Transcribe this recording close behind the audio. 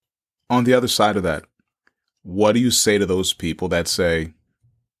on the other side of that, what do you say to those people that say,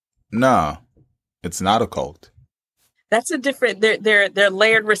 nah, it's not a cult? That's a different, they're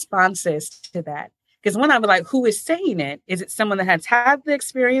layered responses to that. Because one, I was like, who is saying it? Is it someone that has had the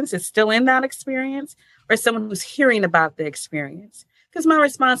experience, is still in that experience, or someone who's hearing about the experience? Because my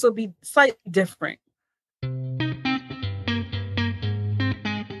response will be slightly different.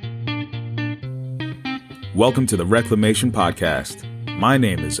 Welcome to the Reclamation Podcast. My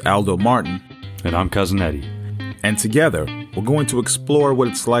name is Aldo Martin. And I'm Cousin Eddie. And together, we're going to explore what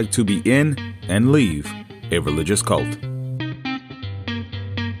it's like to be in and leave a religious cult.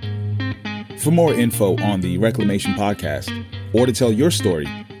 For more info on the Reclamation Podcast, or to tell your story,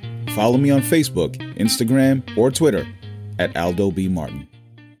 follow me on Facebook, Instagram, or Twitter at Aldo B. Martin.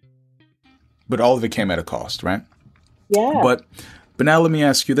 But all of it came at a cost, right? Yeah. But now let me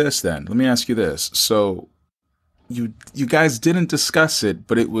ask you this then. So you guys didn't discuss it,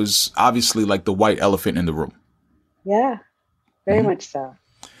 but it was obviously like the white elephant in the room. Yeah, very much so.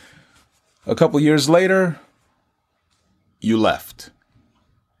 A couple years later, you left.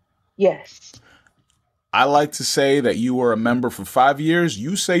 Yes. I like to say that you were a member for 5 years.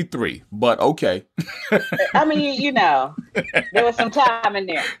 You say 3, but okay. I mean, there was some time in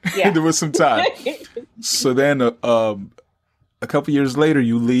there. Yeah. There was some time. So then a couple years later,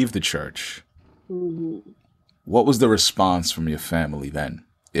 you leave the church. Mm-hmm. What was the response from your family then,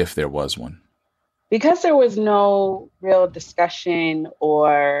 if there was one? Because there was no real discussion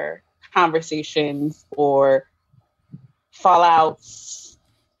or conversations or fallouts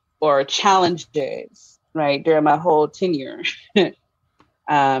or challenges, right, during my whole tenure in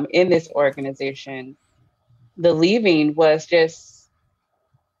this organization, the leaving was just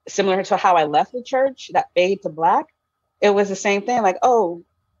similar to how I left the church, that fade to black. It was the same thing, like, oh,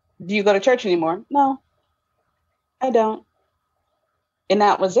 do you go to church anymore? No, I don't. And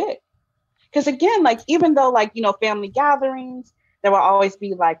that was it. Because again, like, even though, like, family gatherings, there will always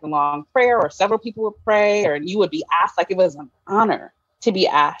be like a long prayer or several people would pray, or you would be asked, like, it was an honor to be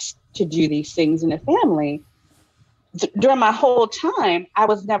asked to do these things in the family. During my whole time, I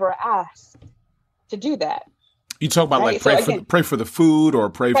was never asked to do that. You talk about right? Like pray for the food or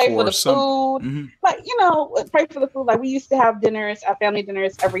pray for the some food. Mm-hmm. Like, pray for the food. Like, we used to have dinners, family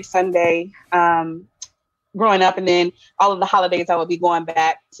dinners every Sunday. Growing up, and then all of the holidays I would be going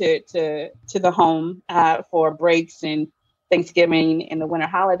back to the home for breaks and Thanksgiving and the winter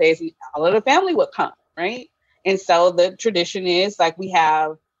holidays, and all of the family would come, right? And so the tradition is, like, we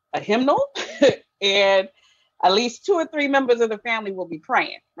have a hymnal and at least 2 or 3 members of the family will be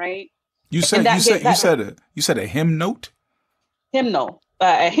praying, right? You said a hymn note? Hymnal,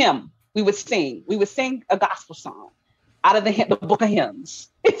 a hymn. We would sing a gospel song out of the book of hymns.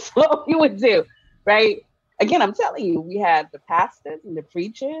 It's what we would do, right? Again, I'm telling you, we had the pastors and the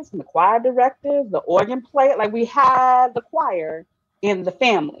preachers and the choir directors, the organ player. Like, we had the choir in the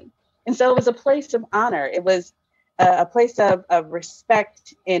family. And so it was a place of honor. It was a place of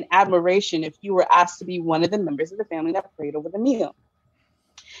respect and admiration if you were asked to be one of the members of the family that prayed over the meal.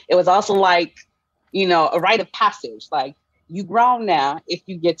 It was also like, a rite of passage. Like, you grown now if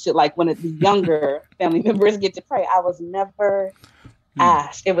you get to, like, one of the younger family members get to pray. I was never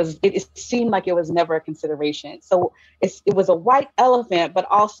asked. It seemed like it was never a consideration. So it was a white elephant, but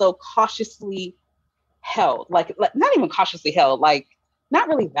also cautiously held, like not even cautiously held, like not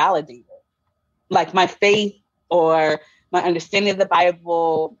really validated. Like, my faith or my understanding of the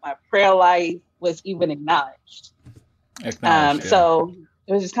Bible, my prayer life was even acknowledged. So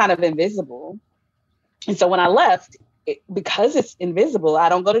it was just kind of invisible. And so when I left, because it's invisible, I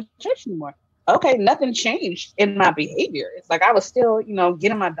don't go to church anymore. Okay, nothing changed in my behavior. It's like I was still,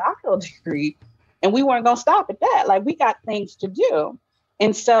 getting my doctoral degree, and we weren't going to stop at that. Like, we got things to do.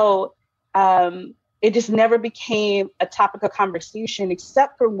 And so it just never became a topic of conversation,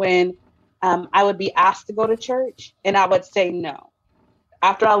 except for when I would be asked to go to church, and I would say no.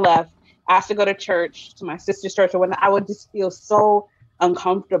 After I left, asked to go to church, to my sister's church, or when I would just feel so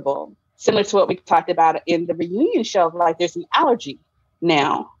uncomfortable, similar to what we talked about in the reunion show, like there's an allergy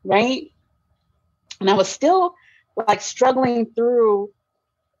now, right? And I was still, like, struggling through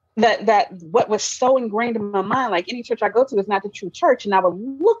that what was so ingrained in my mind, like, any church I go to is not the true church. And I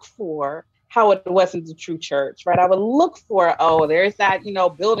would look for how it wasn't the true church, right? I would look for, oh, there's that,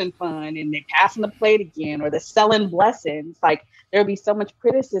 building fund and they're passing the plate again, or they're selling blessings. Like, there'd be so much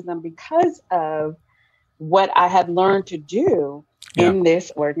criticism because of what I had learned to do in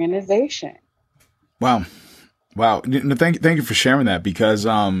this organization. Wow. Thank you for sharing that, because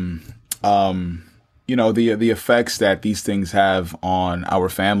You know, the effects that these things have on our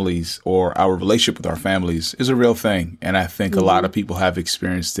families or our relationship with our families is a real thing. And I think a lot of people have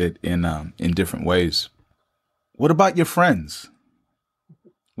experienced it in different ways. What about your friends?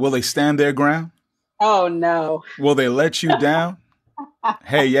 Will they stand their ground? Oh, no. Will they let you down?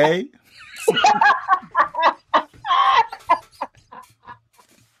 Hey, yay.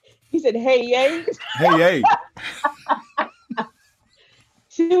 He said, hey, yay. Hey, yay.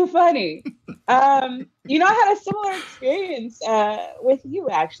 Too funny. You know, I had a similar experience with you,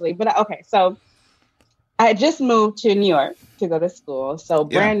 actually. But okay, so I had just moved to New York to go to school. So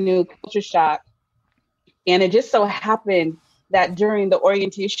brand new culture shock. And it just so happened that during the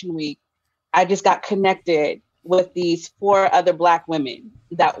orientation week, I just got connected with these 4 other Black women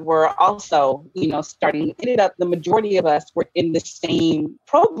that were also, you know, starting. Ended up, the majority of us were in the same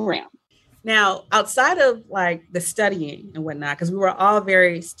program. Now, outside of like the studying and whatnot, because we were all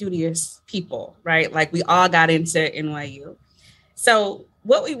very studious people, right? Like we all got into NYU. So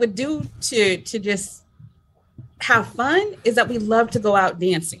what we would do to just have fun is that we love to go out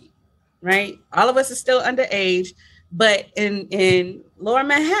dancing, right? All of us are still underage, but in Lower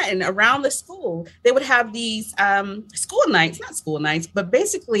Manhattan, around the school, they would have these school nights, not school nights, but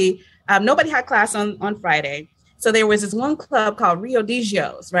basically nobody had class on Friday. So there was this one club called Rio de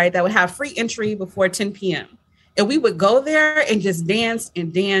Gios, right, that would have free entry before 10 p.m. And we would go there and just dance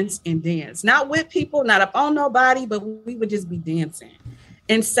and dance and dance. Not with people, not up on nobody, but we would just be dancing.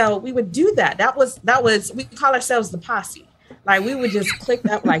 And so we would do that. That was we call ourselves the posse. Like we would just click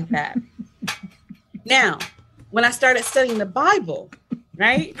up like that. Now, when I started studying the Bible,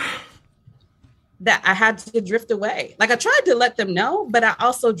 right, that I had to drift away. Like I tried to let them know, but I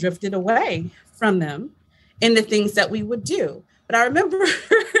also drifted away from them in the things that we would do. But I remember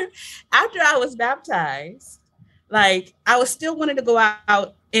after I was baptized, like I was still wanting to go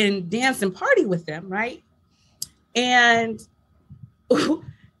out and dance and party with them, right? And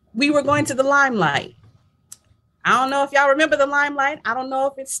we were going to the Limelight. I don't know if y'all remember the Limelight. I don't know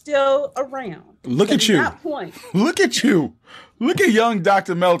if it's still around. Look at you. That point. Look at you. Look at young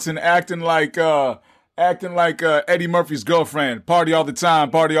Dr. Melton acting like Eddie Murphy's girlfriend. Party all the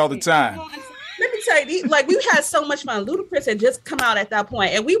time, party all the time. Let me tell you, like we had so much fun. Ludacris had just come out at that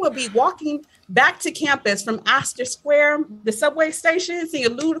point, and we would be walking back to campus from Astor Square, the subway station,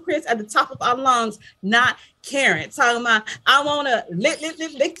 singing Ludacris at the top of our lungs, not caring, talking about I want to lick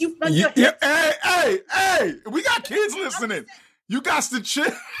you from your hips. Hey, we got kids listening. You got to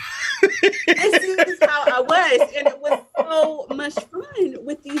chill. This is how I was, and it was so much fun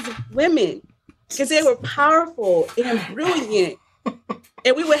with these women because they were powerful and brilliant,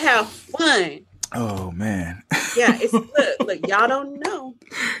 and we would have fun. Oh man. Yeah, it's look, y'all don't know.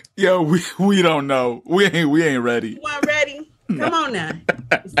 Yo, we don't know. We ain't ready. You weren't ready? Come on now.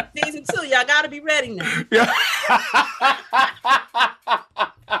 It's season 2. Y'all gotta be ready now. Yeah.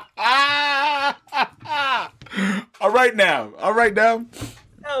 All right now.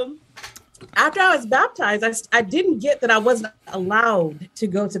 So after I was baptized, I didn't get that I wasn't allowed to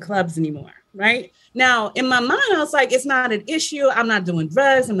go to clubs anymore, right? Now, in my mind, I was like, it's not an issue. I'm not doing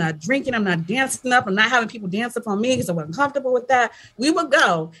drugs. I'm not drinking. I'm not dancing up. I'm not having people dance up on me because I wasn't comfortable with that. We would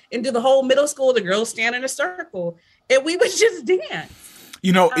go and do the whole middle school. The girls stand in a circle and we would just dance.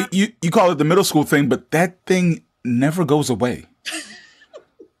 You know, you call it the middle school thing, but that thing never goes away.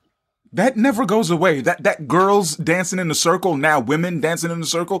 That never goes away. That girls dancing in a circle, now women dancing in a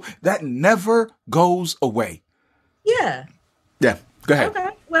circle, that never goes away. Yeah. Yeah. Go ahead. Okay.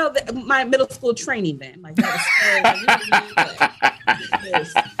 Well, my middle school training then, like that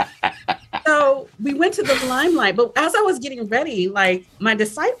was so we went to the Limelight. But as I was getting ready, like my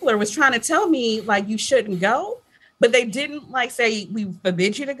discipler was trying to tell me, like you shouldn't go, but they didn't like say we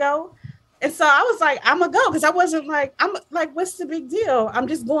forbid you to go. And so I was like, I'm gonna go because I wasn't like I'm like, what's the big deal? I'm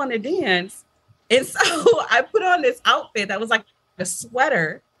just going to dance. And so I put on this outfit that was like a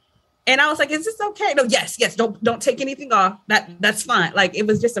sweater. And I was like, is this okay? No, yes, don't take anything off. That's fine. Like, it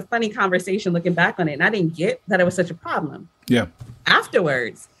was just a funny conversation looking back on it. And I didn't get that it was such a problem. Yeah.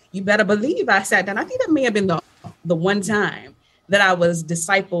 Afterwards, you better believe I sat down. I think that may have been the one time that I was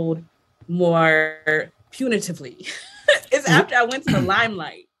discipled more punitively. It's after I went to the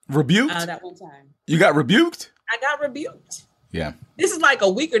Limelight. Rebuked? That one time. You got rebuked? I got rebuked. Yeah. This is like a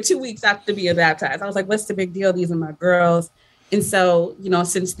week or 2 weeks after being baptized. I was like, what's the big deal? These are my girls. And so,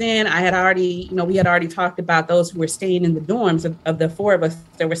 since then we had already talked about those who were staying in the dorms of the 4 of us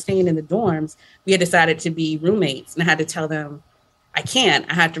that were staying in the dorms. We had decided to be roommates and I had to tell them, I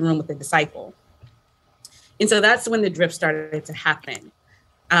had to room with a disciple. And so that's when the drift started to happen.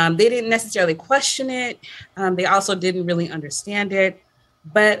 They didn't necessarily question it. They also didn't really understand it.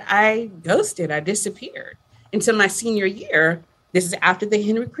 but I ghosted. I disappeared until my senior year. This is after the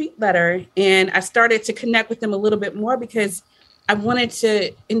Henry Creek letter. And I started to connect with them a little bit more because I wanted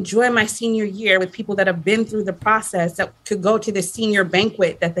to enjoy my senior year with people that have been through the process that could go to the senior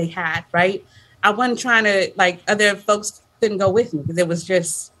banquet that they had, right? I wasn't trying to, like, other folks couldn't go with me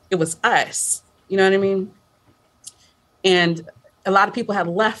because it was us. You know what I mean? And a lot of people had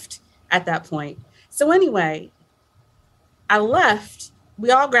left at that point. So anyway, I left. We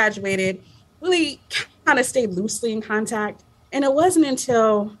all graduated, really kind of stayed loosely in contact. And it wasn't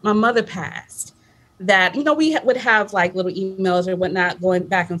until my mother passed that, you know, we would have like little emails or whatnot going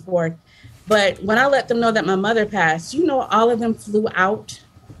back and forth. But when I let them know that my mother passed, you know, all of them flew out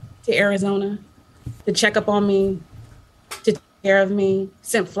to Arizona to check up on me, to take care of me,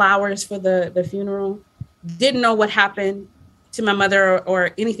 sent flowers for the funeral. Didn't know what happened to my mother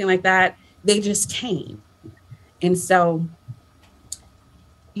or anything like that. They just came. And so,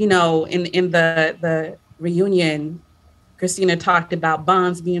 you know, in the reunion, Christina talked about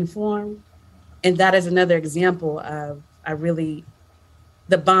bonds being formed. And that is another example of the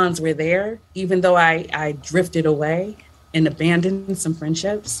bonds were there, even though I drifted away and abandoned some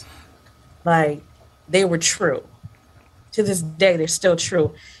friendships. Like, they were true. To this day, they're still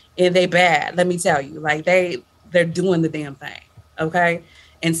true. And they bad, let me tell you. Like, they're doing the damn thing, okay?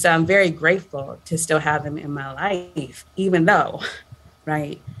 And so I'm very grateful to still have them in my life, even though,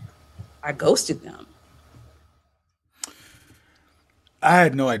 right, I ghosted them. I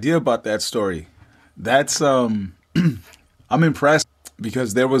had no idea about that story. That's I'm impressed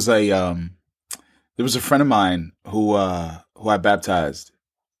because there was a friend of mine who I baptized,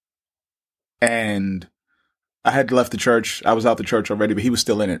 and I had left the church. I was out the church already, but he was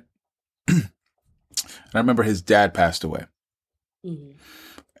still in it. And I remember his dad passed away. Mm-hmm.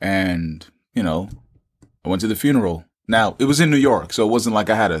 And, you know, I went to the funeral. Now, it was in New York, so it wasn't like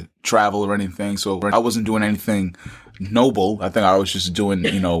I had to travel or anything. So I wasn't doing anything noble. I think I was just doing,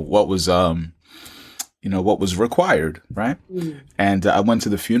 what was required, right? Mm. And I went to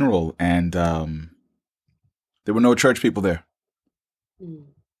the funeral, and there were no church people there. Mm.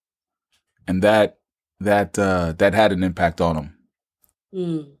 And that had an impact on him.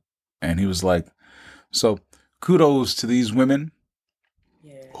 Mm. And he was like, so kudos to these women,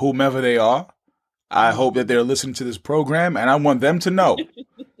 whomever they are. I hope that they're listening to this program, and I want them to know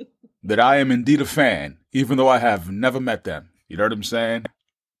that I am indeed a fan, even though I have never met them. You know what I'm saying?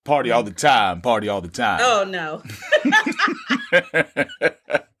 Party all the time. Oh, no.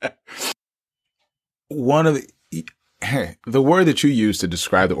 One of the word that you used to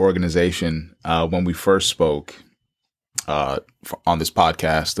describe the organization when we first spoke on this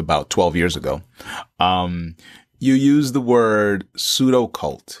podcast about 12 years ago, you used the word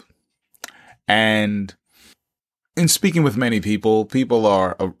pseudo-cult. And in speaking with many people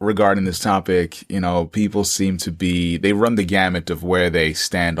are regarding this topic, people seem to they run the gamut of where they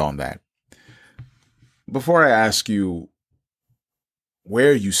stand on that. Before I ask you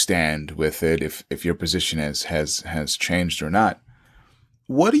where you stand with it, if your position has changed or not,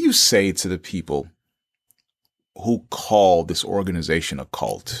 what do you say to the people who call this organization a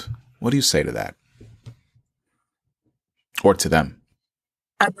cult? What do you say to that? Or to them?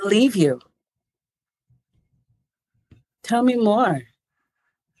 I believe you. Tell me more.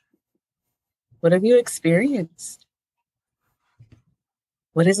 What have you experienced?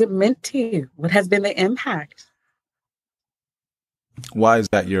 What has it meant to you? What has been the impact? Why is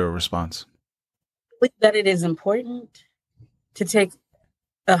that your response? That it is important to take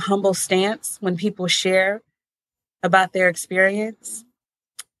a humble stance when people share about their experience.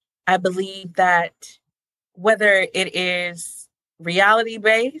 I believe that whether it is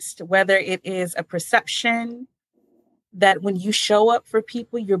reality-based, whether it is a perception, that when you show up for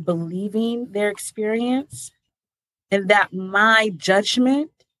people, you're believing their experience, and that my judgment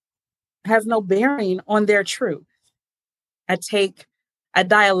has no bearing on their truth. I take a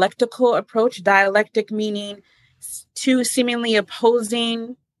dialectical approach, dialectic meaning two seemingly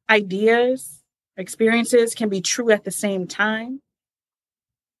opposing ideas, experiences can be true at the same time.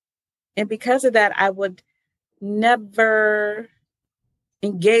 And because of that, I would never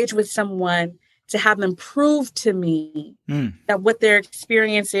engage with someone to have them prove to me that what their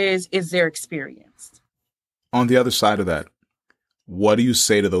experience is their experience. On the other side of that, what do you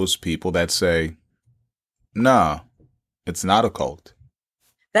say to those people that say, nah, it's not a cult?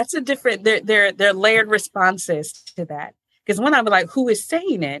 That's a different, they're layered responses to that. Because when I'm like, who is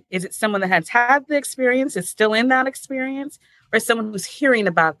saying it? Is it someone that has had the experience, is still in that experience, or someone who's hearing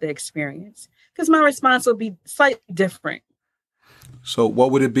about the experience? Because my response will be slightly different. So what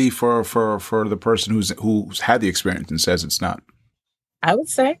would it be for the person who's had the experience and says it's not? I would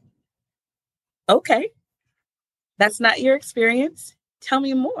say, okay, that's not your experience. Tell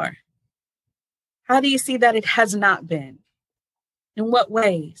me more. How do you see that it has not been? In what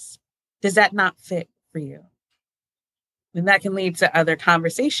ways does that not fit for you? And that can lead to other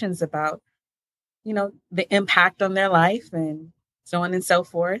conversations about, the impact on their life and so on and so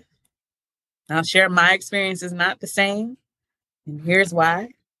forth. I'll share my experience is not the same. And here's why.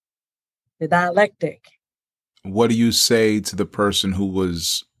 The dialectic. What do you say to the person who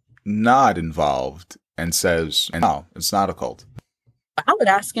was not involved and says, no, it's not a cult? I would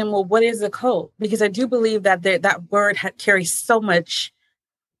ask him, well, what is a cult? Because I do believe that that word carries so much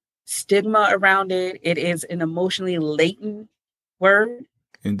stigma around it. It is an emotionally latent word.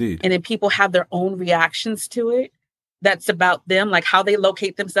 Indeed. And then people have their own reactions to it. That's about them, like how they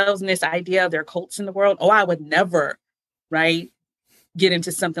locate themselves in this idea of their cults in the world. Oh, I would never, right, get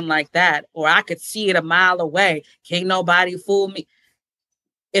into something like that. Or I could see it a mile away. Can't nobody fool me.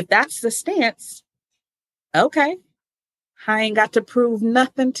 If that's the stance, okay. I ain't got to prove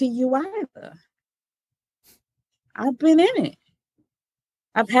nothing to you either. I've been in it.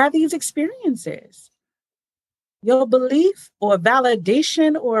 I've had these experiences. Your belief or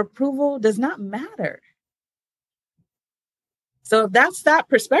validation or approval does not matter. So if that's that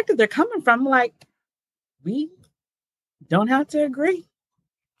perspective they're coming from, like, we don't have to agree.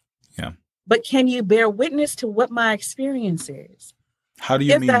 Yeah. But can you bear witness to what my experience is? How do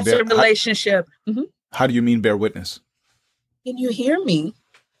you mean that's a relationship? How do you mean bear witness? Can you hear me,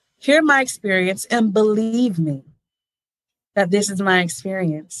 hear my experience, and believe me that this is my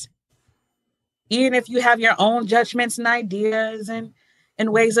experience? Even if you have your own judgments and ideas and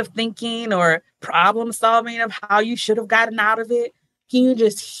ways of thinking or problem solving of how you should have gotten out of it, can you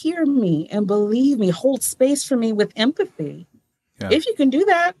just hear me and believe me, hold space for me with empathy? Yeah. If you can do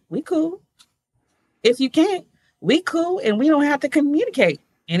that, we cool. If you can't, we cool, and we don't have to communicate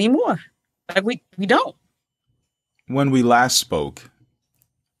anymore. Like we don't. When we last spoke,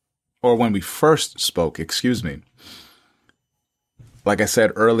 or when we first spoke, excuse me, like I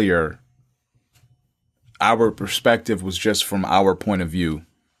said earlier, our perspective was just from our point of view,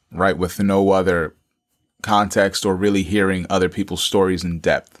 right? With no other context or really hearing other people's stories in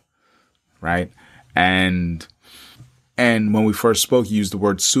depth, right? And when we first spoke, you used the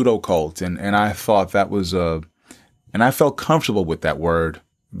word pseudo cult, and I thought that was and I felt comfortable with that word.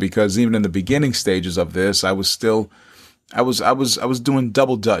 Because even in the beginning stages of this, I was doing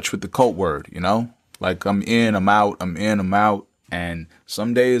double Dutch with the cult word, like I'm in, I'm out, I'm in, I'm out. And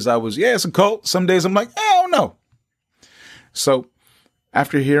some days I was, it's a cult. Some days I'm like, I don't know. So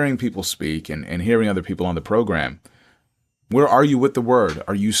after hearing people speak and hearing other people on the program, where are you with the word?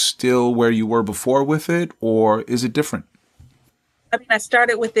 Are you still where you were before with it, or is it different? I mean, I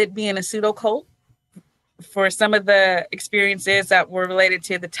started with it being a pseudo cult. For some of the experiences that were related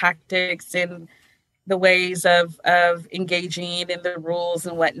to the tactics and the ways of engaging in the rules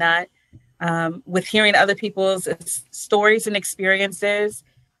and whatnot, with hearing other people's stories and experiences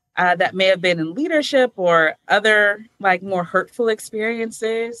that may have been in leadership or other like more hurtful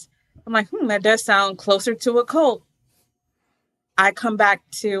experiences, I'm like, that does sound closer to a cult. I come back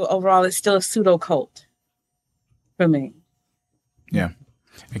to overall, it's still a pseudo cult for me. Yeah.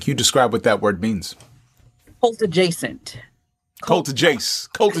 And can you describe what that word means? Cult adjacent. Cult adjacent.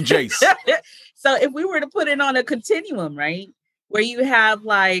 So if we were to put it on a continuum, right, where you have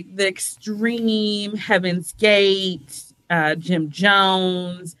like the extreme Heaven's Gate, Jim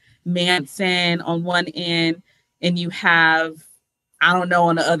Jones, Manson on one end, and you have, I don't know,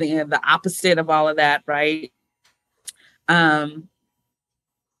 on the other end, the opposite of all of that, right?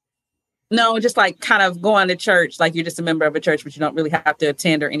 No, just like kind of going to church, like you're just a member of a church, but you don't really have to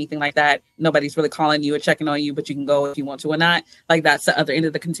attend or anything like that. Nobody's really calling you or checking on you, but you can go if you want to or not. Like that's the other end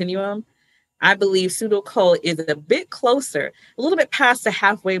of the continuum. I believe pseudo cult is a bit closer, a little bit past the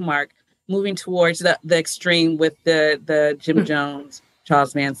halfway mark, moving towards the extreme with the Jim Jones,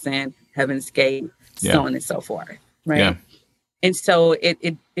 Charles Manson, Heaven's Gate, so on and so forth, right? Yeah. And so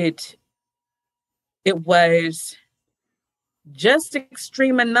it was just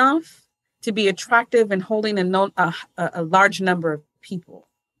extreme enough to be attractive and holding a large number of people,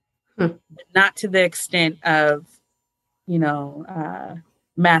 but not to the extent of,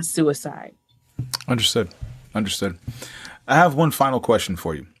 mass suicide. Understood. I have one final question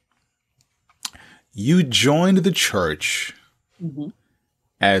for you. You joined the church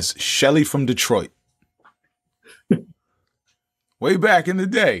as Shelly from Detroit. Way back in the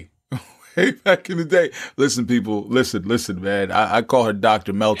day. Listen, people, listen, man. I call her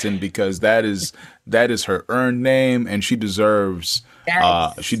Dr. Melton because that is her earned name, and she deserves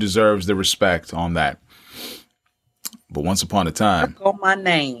the respect on that. But once upon a time. On my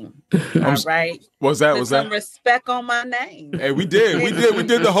name. All right. What's that? Put some respect on my name. Hey, we did. We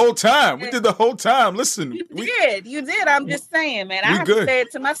did the whole time. We did the whole time. Listen. You did. I'm just saying, man. I have to say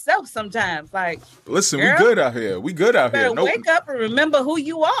it to myself sometimes. Like, listen, girl, we good out here. We good out here. Wake up and remember who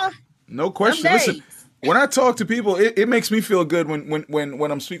you are. No question. Listen, when I talk to people, it makes me feel good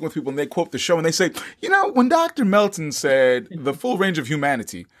when I'm speaking with people and they quote the show and they say, when Dr. Melton said the full range of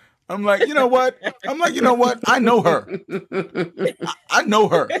humanity, I'm like, you know what? I know her. I know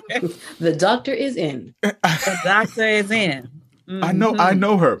her. The doctor is in. The doctor is in. Mm-hmm. I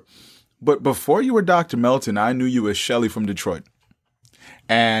know her. But before you were Dr. Melton, I knew you as Shelly from Detroit.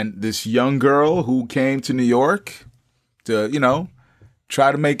 And this young girl who came to New York to,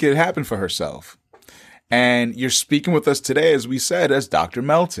 try to make it happen for herself. And you're speaking with us today, as we said, as Dr.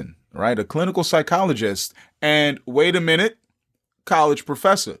 Melton, right? A clinical psychologist. And wait a minute, college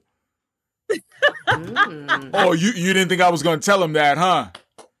professor. Oh, you didn't think I was going to tell him that, huh?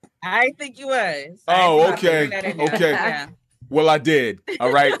 I think you was. Oh, okay. Okay. Yeah. Well, I did.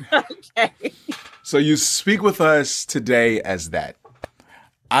 All right. Okay. So you speak with us today as that.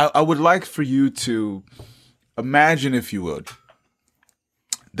 I would like for you to imagine, if you would,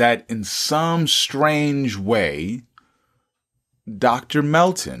 that in some strange way, Dr.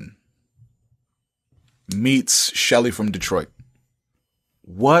 Melton meets Shelly from Detroit.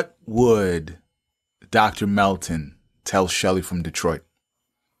 What would Dr. Melton tell Shelly from Detroit?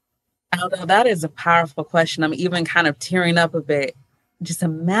 Although that is a powerful question. I'm even kind of tearing up a bit, just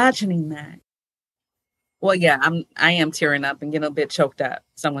imagining that. Well, yeah, I am tearing up and getting a bit choked up.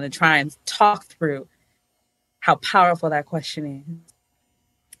 So I'm going to try and talk through how powerful that question is.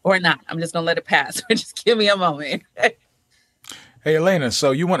 Or not. I'm just going to let it pass. Just give me a moment. Hey, Elena,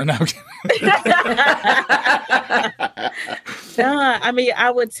 so you want to know?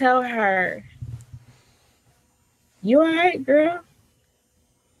 I would tell her, you all right, girl?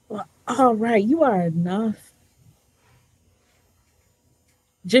 Well, all right, you are enough.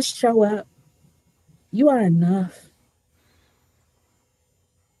 Just show up. You are enough.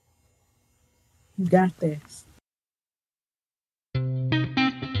 You got this.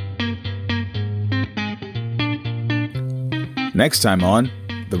 Next time on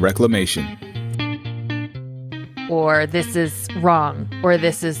The Reclamation. Or this is wrong, or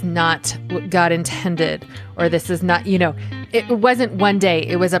this is not what God intended, or this is not, it wasn't one day.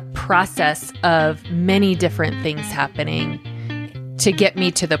 It was a process of many different things happening to get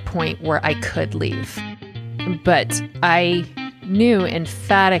me to the point where I could leave. But I knew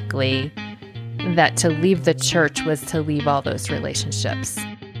emphatically that to leave the church was to leave all those relationships.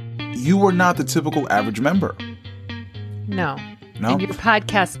 You were not the typical average member. No. No? And your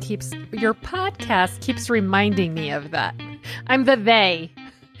podcast keeps reminding me of that. I'm the they.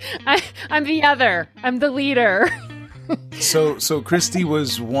 I'm the other. I'm the leader. So Christy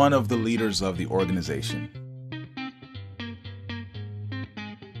was one of the leaders of the organization.